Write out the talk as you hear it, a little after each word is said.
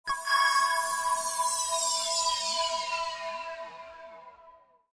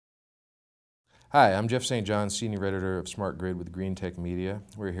Hi, I'm Jeff St. John, Senior Editor of Smart Grid with Green Tech Media.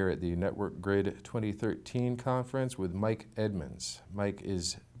 We're here at the Network Grid 2013 conference with Mike Edmunds. Mike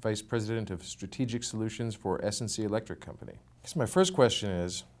is Vice President of Strategic Solutions for S&C Electric Company. So my first question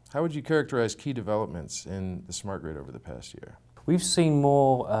is, how would you characterize key developments in the Smart Grid over the past year? We've seen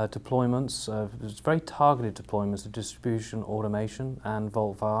more deployments, very targeted deployments of distribution automation and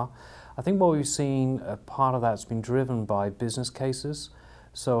volt-var. I think what we've seen, part of that's been driven by business cases.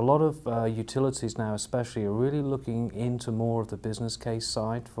 So a lot of utilities now especially are really looking into more of the business case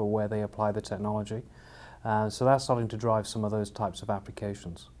side for where they apply the technology. So that's starting to drive some of those types of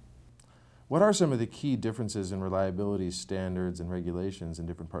applications. What are some of the key differences in reliability standards and regulations in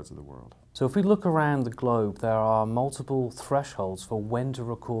different parts of the world? So if we look around the globe, there are multiple thresholds for when to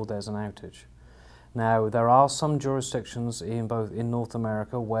record there's an outage. Now, there are some jurisdictions in North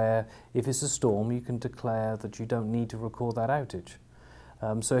America where if it's a storm, you can declare that you don't need to record that outage.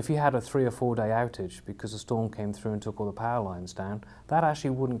 So if you had a 3 or 4 day outage because a storm came through and took all the power lines down, that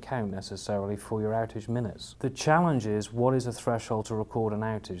actually wouldn't count necessarily for your outage minutes. The challenge is, what is the threshold to record an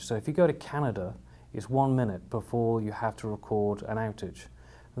outage? So if you go to Canada, it's 1 minute before you have to record an outage.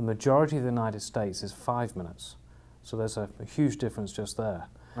 The majority of the United States is 5 minutes. So there's a huge difference just there.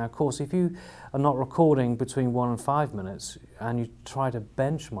 Now, of course, if you are not recording between 1 and 5 minutes and you try to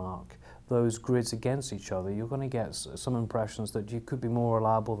benchmark those grids against each other, you're going to get some impressions that you could be more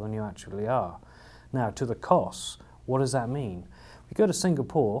reliable than you actually are. Now, to the costs, what does that mean? We go to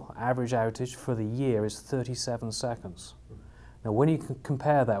Singapore, average outage for the year is 37 seconds. Now, when you can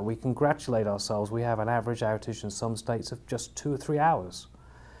compare that, we congratulate ourselves, we have an average outage in some states of just 2 or 3 hours.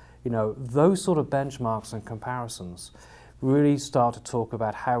 You know, those sort of benchmarks and comparisons really start to talk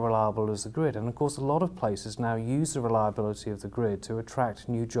about how reliable is the grid. And of course, a lot of places now use the reliability of the grid to attract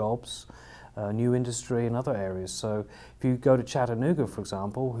new jobs, new industry in other areas. So if you go to Chattanooga, for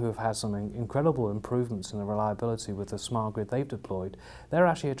example, who have had some incredible improvements in the reliability with the smart grid they've deployed, they're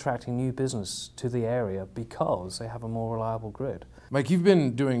actually attracting new business to the area because they have a more reliable grid. Mike, you've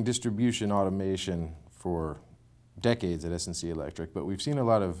been doing distribution automation for decades at S&C Electric, but we've seen a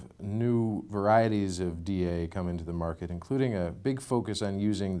lot of new varieties of DA come into the market, including a big focus on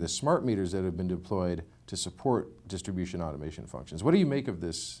using the smart meters that have been deployed to support distribution automation functions. What do you make of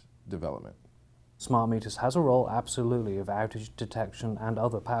this development? Smart meters has a role, absolutely, of outage detection and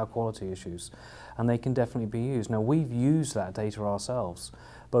other power quality issues, and they can definitely be used. Now, we've used that data ourselves,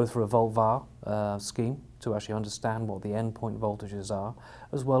 both for a volt-var scheme to actually understand what the endpoint voltages are,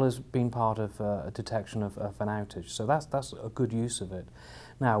 as well as being part of a detection of an outage. So that's a good use of it.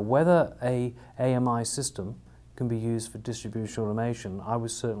 Now, whether a AMI system can be used for distribution automation, I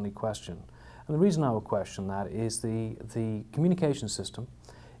would certainly question. And the reason I would question that is the communication system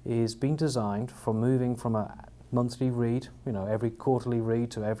is being designed for moving from a monthly read, you know, every quarterly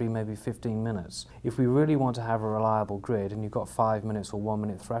read to every maybe 15 minutes. If we really want to have a reliable grid and you've got 5 minutes or 1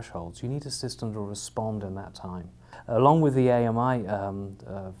 minute thresholds, you need a system to respond in that time. Along with the AMI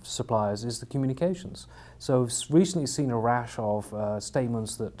suppliers is the communications. So I've recently seen a rash of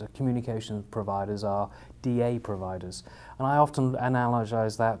statements that the communications providers are DA providers. And I often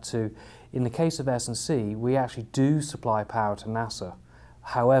analogize that to, in the case of S&C, we actually do supply power to NASA.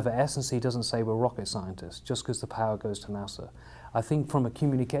 However, S&C doesn't say we're rocket scientists just because the power goes to NASA. I think from a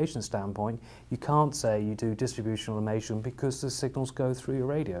communication standpoint, you can't say you do distribution automation because the signals go through your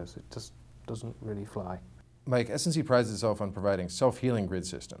radios. It just doesn't really fly. Mike, S&C prides itself on providing self-healing grid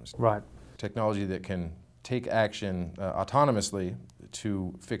systems. Right. Technology that can take action autonomously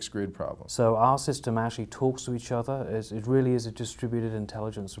to fix grid problems. So our system actually talks to each other. It really is a distributed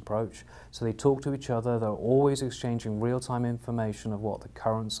intelligence approach. So they talk to each other, they're always exchanging real-time information of what the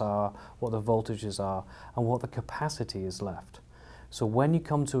currents are, what the voltages are, and what the capacity is left. So when you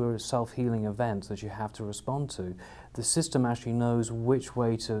come to a self-healing event that you have to respond to, the system actually knows which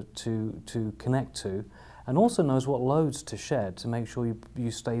way to connect to, and also knows what loads to shed to make sure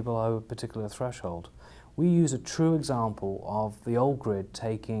you stay below a particular threshold. We use a true example of the old grid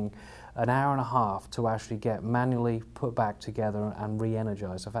taking an hour and a half to actually get manually put back together and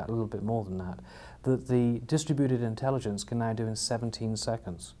re-energized. In fact, a little bit more than that. That the distributed intelligence can now do in 17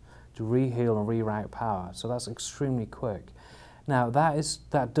 seconds to re-heal and reroute power. So that's extremely quick. Now,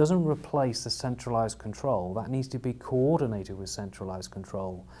 that doesn't replace the centralized control. That needs to be coordinated with centralized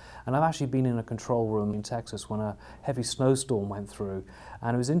control. And I've actually been in a control room in Texas when a heavy snowstorm went through,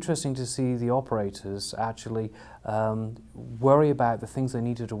 and it was interesting to see the operators actually worry about the things they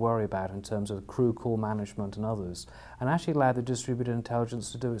needed to worry about in terms of crew call management and others, and actually allow the distributed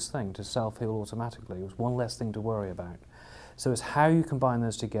intelligence to do its thing, to self-heal automatically. It was one less thing to worry about. So it's how you combine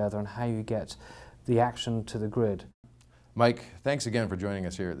those together and how you get the action to the grid. Mike, thanks again for joining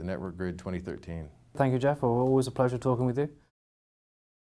us here at the Network Grid 2013. Thank you, Jeff. Always a pleasure talking with you.